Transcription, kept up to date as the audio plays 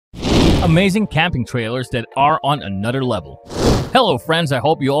Amazing camping trailers that are on another level. Hello friends, I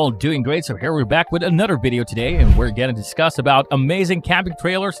hope you all doing great. So here we're back with another video today, and we're going to discuss about amazing camping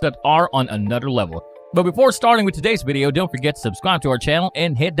trailers that are on another level. But before starting with today's video, don't forget to subscribe to our channel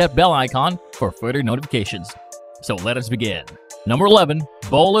and hit that bell icon for further notifications. So let us begin. Number 11.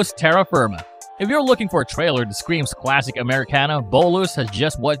 Bolus Terra Firma. If you're looking for a trailer that screams classic Americana, Bolus has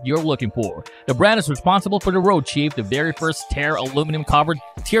just what you're looking for. The brand is responsible for the Road Chief, the very first Terra aluminum-covered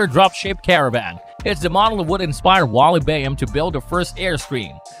teardrop-shaped caravan. It's the model that would inspire Wally Bayham to build the first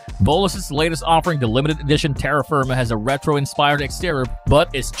Airstream. Bolus's latest offering, the limited edition Terra Firma, has a retro-inspired exterior,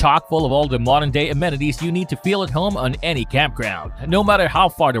 but is chock full of all the modern-day amenities you need to feel at home on any campground. No matter how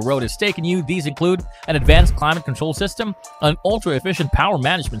far the road has taken you, these include an advanced climate control system, an ultra-efficient power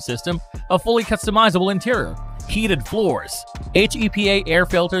management system, a fully customizable interior, heated floors, HEPA air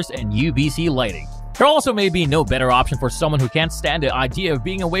filters, and UVC lighting. There also may be no better option for someone who can't stand the idea of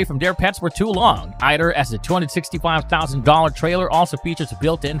being away from their pets for too long, either, as the $265,000 trailer also features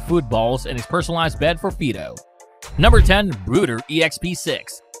built-in food balls and a personalized bed for Fido. Number 10. Brooder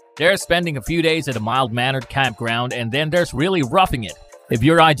EXP6. There's spending a few days at a mild-mannered campground, and then there's really roughing it. If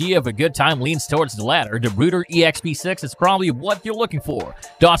your idea of a good time leans towards the latter, the Brooder EXP6 is probably what you're looking for.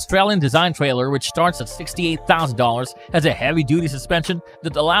 The Australian design trailer, which starts at $68,000, has a heavy-duty suspension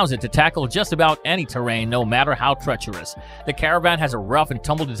that allows it to tackle just about any terrain, no matter how treacherous. The caravan has a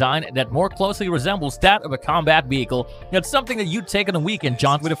rough-and-tumble design that more closely resembles that of a combat vehicle. That's something that you'd take on a weekend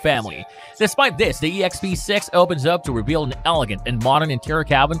jaunt with a family. Despite this, the EXP6 opens up to reveal an elegant and modern interior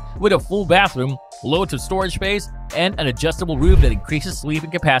cabin with a full bathroom, loads of storage space, and an adjustable roof that increases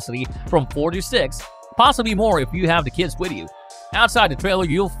sleeping capacity from 4 to 6, possibly more if you have the kids with you. Outside the trailer,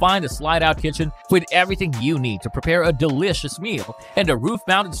 you'll find a slide-out kitchen with everything you need to prepare a delicious meal, and the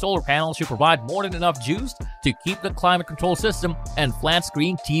roof-mounted solar panel should provide more than enough juice to keep the climate control system and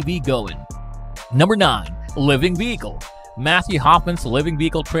flat-screen TV going. Number 9. Living Vehicle. Matthew Hoffman's living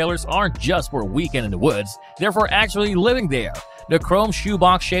vehicle trailers aren't just for a weekend in the woods, they're for actually living there. The chrome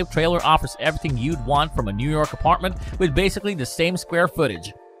shoebox-shaped trailer offers everything you'd want from a New York apartment with basically the same square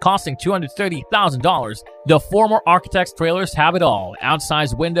footage. Costing $230,000, the former architect's trailers have it all: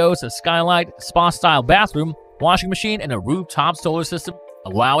 outsized windows, a skylight, spa-style bathroom, washing machine, and a rooftop solar system,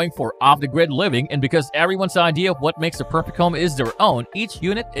 allowing for off-the-grid living. And because everyone's idea of what makes a perfect home is their own, each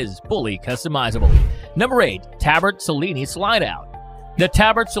unit is fully customizable. Number 8. Tabert Cellini Slide-Out. The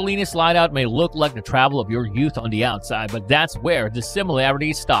Tabert Cellini Slide-Out may look like the travel of your youth on the outside, but that's where the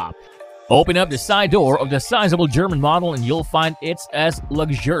similarities stop. Open up the side door of the sizable German model and you'll find it's as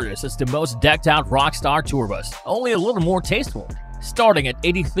luxurious as the most decked-out Rockstar tour bus, only a little more tasteful. Starting at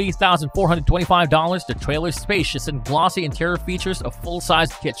 $83,425, the trailer's spacious and glossy interior features a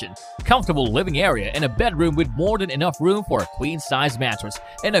full-sized kitchen, comfortable living area, and a bedroom with more than enough room for a queen-size mattress,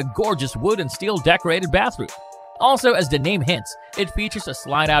 and a gorgeous wood and steel decorated bathroom. Also, as the name hints, it features a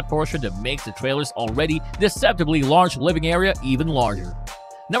slide-out portion that makes the trailer's already deceptively large living area even larger.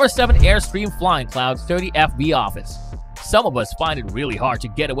 Number 7. Airstream Flying Cloud 30 FB Office. Some of us find it really hard to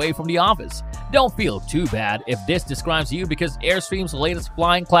get away from the office. Don't feel too bad if this describes you, because Airstream's latest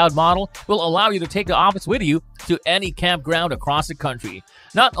Flying Cloud model will allow you to take the office with you to any campground across the country.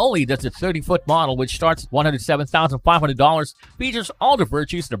 Not only does the 30-foot model, which starts at $107,500, features all the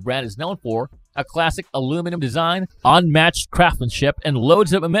virtues the brand is known for: a classic aluminum design, unmatched craftsmanship, and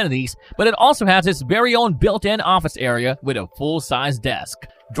loads of amenities, but it also has its very own built-in office area with a full-size desk,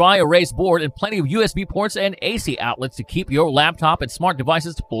 dry erase board, and plenty of USB ports and AC outlets to keep your laptop and smart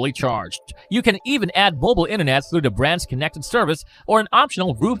devices fully charged. You can even add mobile internet through the brand's connected service or an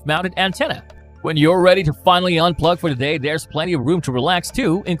optional roof-mounted antenna. When you're ready to finally unplug for the day, there's plenty of room to relax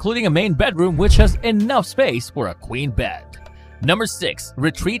too, including a main bedroom which has enough space for a queen bed. Number 6.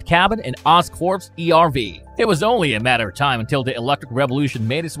 Retreat Cabin and Oscorp's ERV. It was only a matter of time until the electric revolution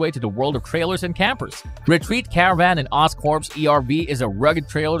made its way to the world of trailers and campers. Retreat Caravan and Oscorp's ERV is a rugged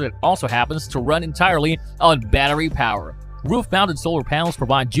trailer that also happens to run entirely on battery power. Roof-mounted solar panels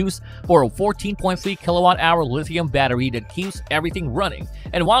provide juice for a 14.3 kilowatt-hour lithium battery that keeps everything running.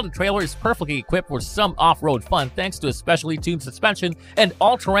 And while the trailer is perfectly equipped for some off-road fun thanks to a specially tuned suspension and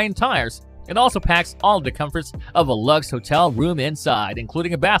all-terrain tires, it also packs all the comforts of a luxe hotel room inside,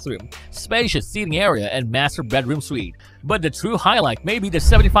 including a bathroom, spacious seating area, and master bedroom suite. But the true highlight may be the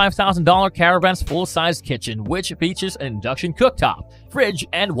 $75,000 caravan's full-size kitchen, which features an induction cooktop, fridge,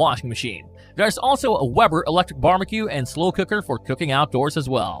 and washing machine. There's also a Weber electric barbecue and slow cooker for cooking outdoors as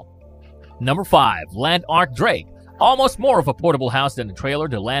well. Number 5. Landark Drake. Almost more of a portable house than a trailer,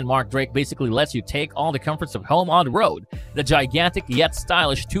 the Landmark Drake basically lets you take all the comforts of home on the road. The gigantic yet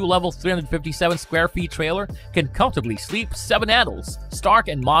stylish 2-level 357 square feet trailer can comfortably sleep 7 adults. Stark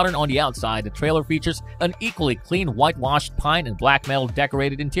and modern on the outside, the trailer features an equally clean whitewashed pine and black metal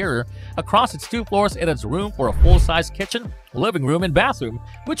decorated interior. Across its 2 floors, it has room for a full-size kitchen, living room, and bathroom,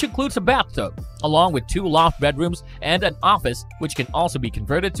 which includes a bathtub, along with 2 loft bedrooms and an office, which can also be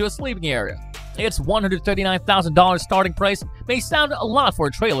converted to a sleeping area. Its $139,000 starting price may sound a lot for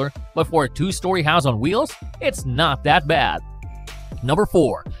a trailer, but for a 2-story house on wheels, it's not that bad. Number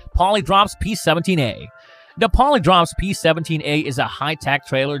 4. Polydrops P17A. The Polydrops P17A is a high-tech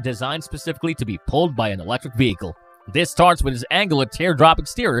trailer designed specifically to be pulled by an electric vehicle. This starts with its angular teardrop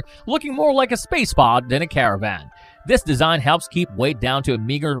exterior, looking more like a space pod than a caravan. This design helps keep weight down to a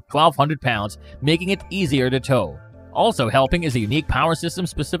meager 1,200 pounds, making it easier to tow. Also helping is a unique power system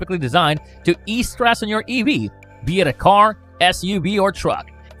specifically designed to ease stress on your EV, be it a car, SUV, or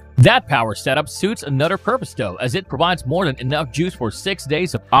truck. That power setup suits another purpose though, as it provides more than enough juice for 6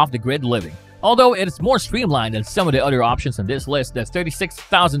 days of off-the-grid living. Although it is more streamlined than some of the other options on this list, the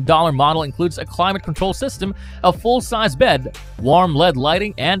 $36,000 model includes a climate control system, a full-size bed, warm LED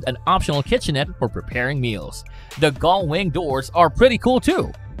lighting, and an optional kitchenette for preparing meals. The gull wing doors are pretty cool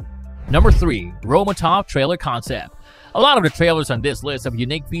too. Number 3. Romotov Trailer Concept. A lot of the trailers on this list have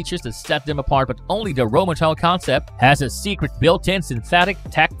unique features that set them apart, but only the Romotov Concept has a secret built-in synthetic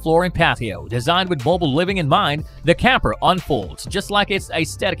tech floor and patio. Designed with mobile living in mind, the camper unfolds, just like its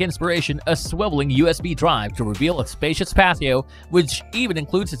aesthetic inspiration, a swiveling USB drive to reveal a spacious patio, which even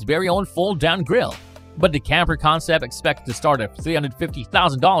includes its very own fold-down grill. But the camper concept, expected to start at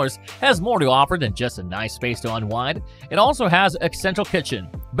 $350,000, has more to offer than just a nice space to unwind. It also has a central kitchen,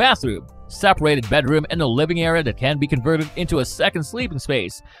 bathroom, separated bedroom, and a living area that can be converted into a second sleeping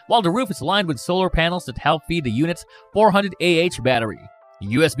space, while the roof is lined with solar panels that help feed the unit's 400 AH battery.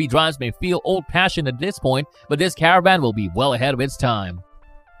 USB drives may feel old-fashioned at this point, but this caravan will be well ahead of its time.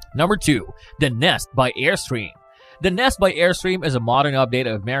 Number 2. The Nest by Airstream. The Nest by Airstream is a modern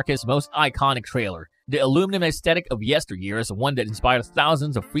update of America's most iconic trailer. The aluminum aesthetic of yesteryears, one that inspired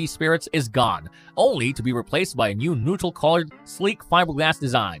thousands of free spirits, is gone, only to be replaced by a new neutral-colored, sleek fiberglass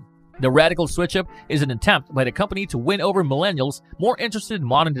design. The radical switch-up is an attempt by the company to win over millennials more interested in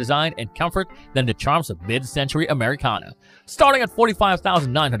modern design and comfort than the charms of mid-century Americana. Starting at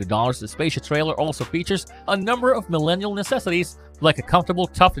 $45,900, the spacious trailer also features a number of millennial necessities like a comfortable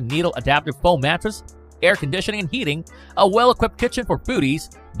Tuft & Needle adaptive foam mattress, air conditioning and heating, a well-equipped kitchen for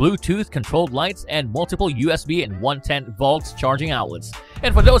foodies, Bluetooth-controlled lights, and multiple USB and 110 volts charging outlets.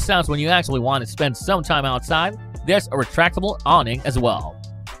 And for those times when you actually want to spend some time outside, there's a retractable awning as well.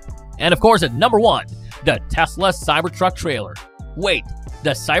 And of course, at number 1, the Tesla Cybertruck trailer. Wait,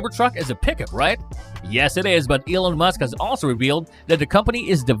 the Cybertruck is a pickup, right? Yes, it is, but Elon Musk has also revealed that the company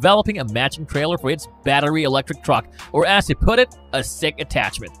is developing a matching trailer for its battery electric truck, or as he put it, a sick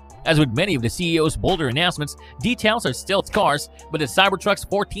attachment. As with many of the CEO's bolder announcements, details are still scarce, but the Cybertruck's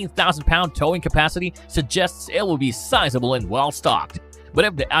 14,000-pound towing capacity suggests it will be sizable and well-stocked. But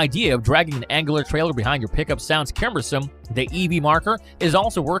if the idea of dragging an angular trailer behind your pickup sounds cumbersome, the EV marker is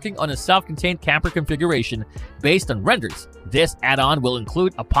also working on a self-contained camper configuration. Based on renders, this add-on will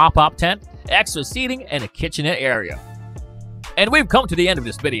include a pop-up tent, extra seating, and a kitchenette area. And we've come to the end of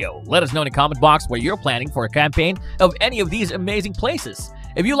this video. Let us know in the comment box where you're planning for a campaign of any of these amazing places.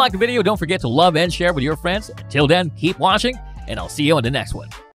 If you liked the video, don't forget to love and share with your friends. Until then, keep watching, and I'll see you on the next one.